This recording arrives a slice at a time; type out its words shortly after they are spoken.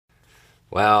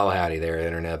Well, howdy there,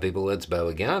 Internet people. It's Bo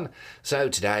again. So,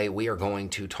 today we are going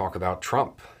to talk about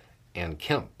Trump and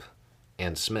Kemp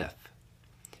and Smith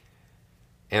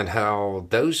and how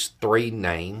those three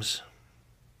names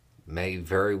may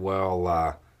very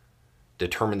well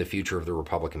determine the future of the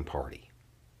Republican Party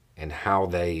and how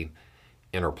they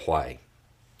interplay.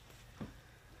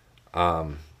 I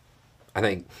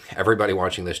think everybody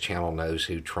watching this channel knows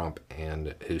who Trump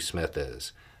and who Smith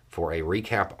is. For a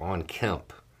recap on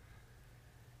Kemp,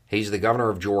 he's the governor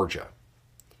of Georgia.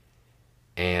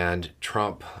 And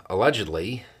Trump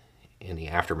allegedly, in the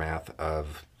aftermath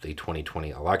of the 2020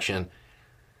 election,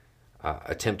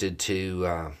 attempted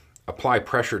to apply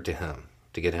pressure to him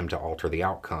to get him to alter the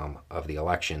outcome of the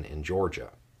election in Georgia.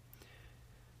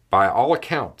 By all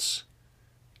accounts,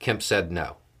 Kemp said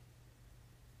no.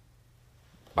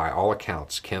 By all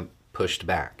accounts, Kemp pushed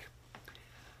back.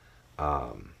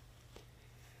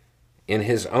 In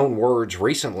his own words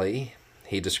recently,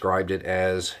 he described it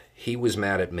as, he was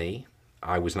mad at me,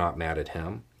 I was not mad at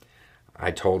him.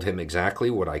 I told him exactly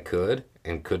what I could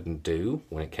and couldn't do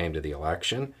when it came to the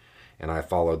election, and I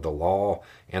followed the law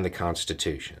and the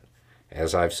Constitution.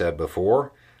 As I've said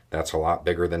before, that's a lot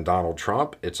bigger than Donald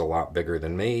Trump, it's a lot bigger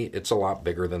than me, it's a lot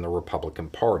bigger than the Republican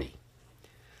Party.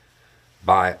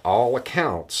 By all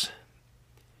accounts,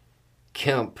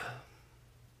 Kemp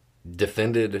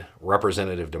defended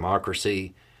representative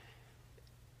democracy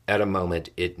at a moment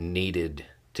it needed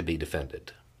to be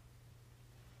defended.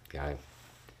 Okay.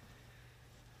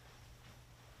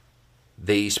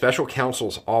 The special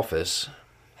counsel's office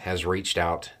has reached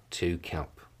out to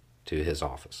Kemp, to his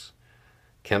office.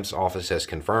 Kemp's office has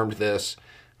confirmed this.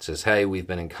 It says, hey, we've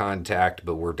been in contact,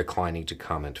 but we're declining to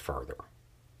comment further.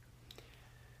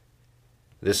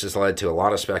 This has led to a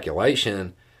lot of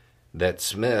speculation that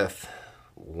Smith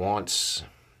wants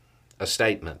a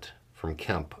statement from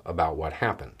Kemp about what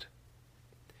happened.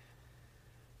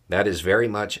 That is very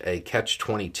much a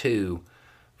catch-22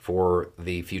 for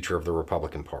the future of the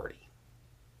Republican Party.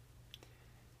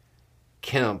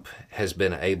 Kemp has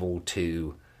been able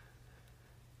to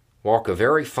walk a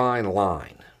very fine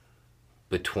line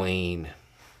between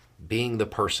being the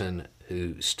person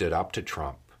who stood up to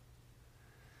Trump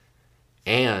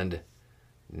and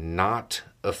not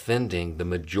offending the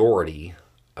majority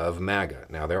of MAGA.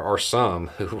 Now, there are some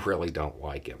who really don't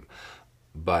like him,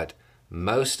 but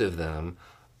most of them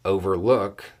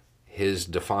overlook his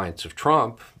defiance of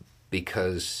Trump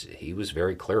because he was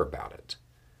very clear about it.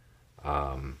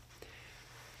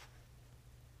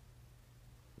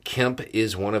 Kemp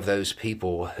is one of those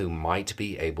people who might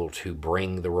be able to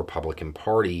bring the Republican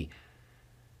Party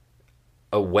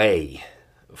away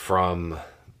from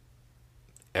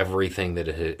everything that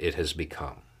it has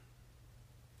become.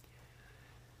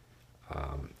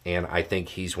 And I think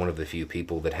he's one of the few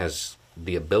people that has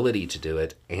the ability to do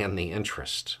it and the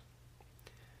interest.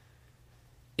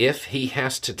 If he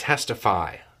has to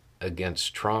testify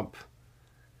against Trump,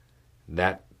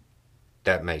 that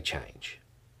may change.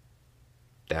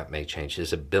 That may change.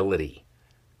 His ability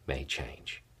may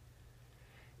change.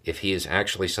 If he is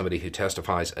actually somebody who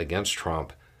testifies against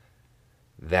Trump,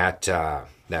 that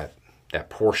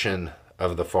portion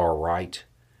of the far right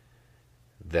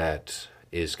that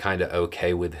is kind of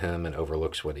okay with him and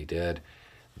overlooks what he did,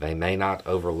 they may not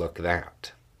overlook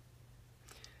that.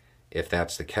 If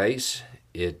that's the case,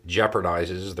 it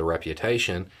jeopardizes the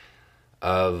reputation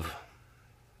of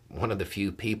one of the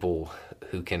few people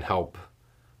who can help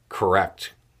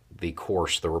correct the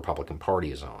course the Republican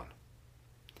Party is on.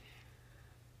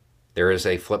 There is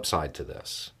a flip side to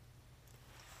this.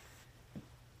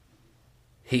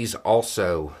 He's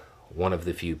also one of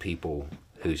the few people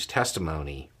whose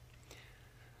testimony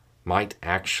might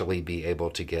actually be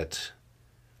able to get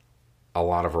a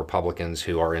lot of Republicans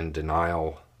who are in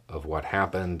denial of what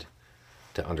happened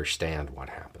to understand what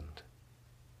happened.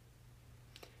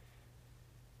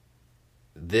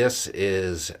 This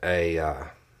is a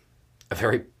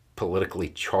very politically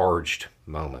charged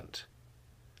moment,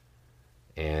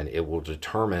 and it will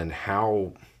determine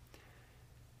how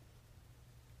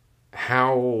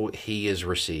he is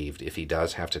received if he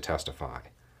does have to testify,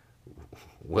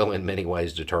 will in many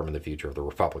ways determine the future of the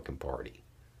Republican Party.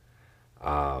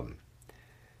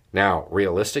 Now,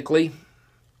 realistically,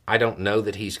 I don't know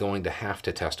that he's going to have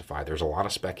to testify. There's a lot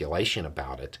of speculation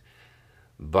about it,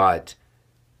 but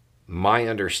my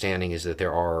understanding is that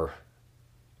there are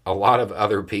a lot of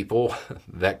other people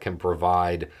that can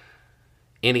provide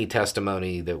any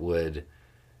testimony that would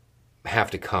have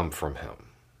to come from him.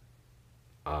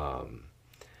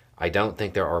 I don't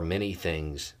think there are many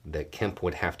things that Kemp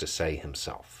would have to say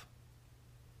himself.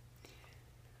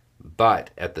 But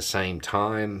at the same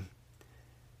time,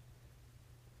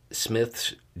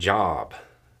 Smith's job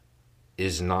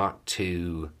is not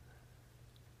to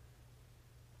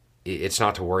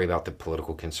worry about the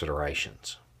political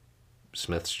considerations.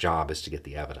 Smith's job is to get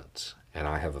the evidence. And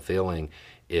I have a feeling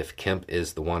if Kemp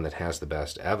is the one that has the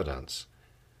best evidence,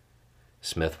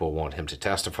 Smith will want him to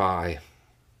testify,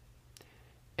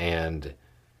 and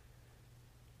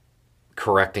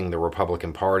correcting the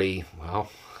Republican Party, well,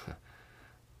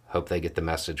 hope they get the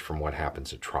message from what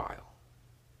happens at trial.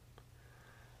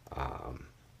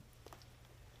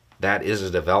 That is a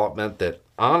development that,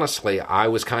 honestly, I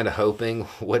was kind of hoping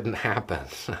wouldn't happen.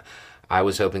 I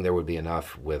was hoping there would be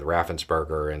enough with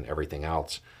Raffensperger and everything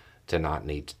else to not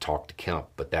need to talk to Kemp,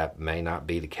 but that may not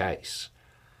be the case.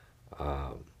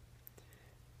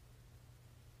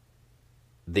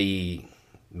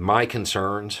 My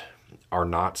concerns are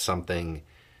not something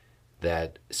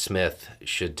that Smith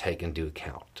should take into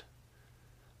account.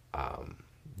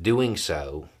 Doing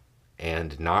so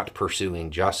and not pursuing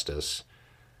justice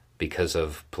because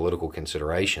of political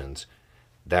considerations,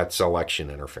 that's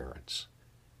election interference.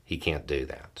 He can't do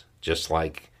that. Just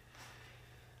like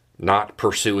not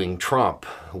pursuing Trump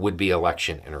would be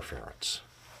election interference,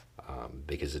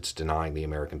 because it's denying the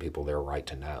American people their right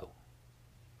to know.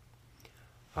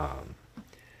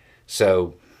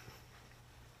 So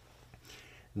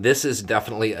this is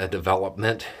definitely a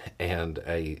development and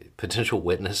a potential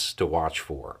witness to watch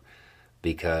for,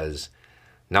 because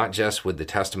not just would the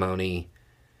testimony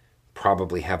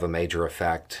probably have a major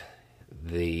effect,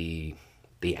 the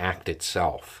act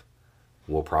itself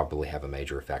will probably have a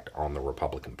major effect on the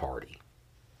Republican Party.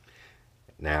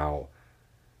 Now,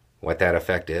 what that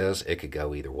effect is, it could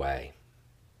go either way.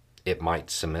 It might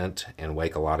cement and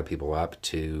wake a lot of people up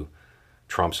to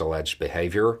Trump's alleged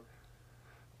behavior,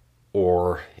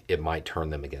 or it might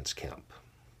turn them against Kemp.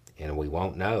 And we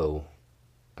won't know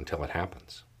until it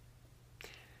happens.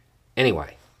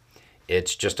 Anyway,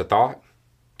 it's just a thought.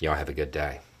 Y'all have a good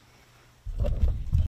day.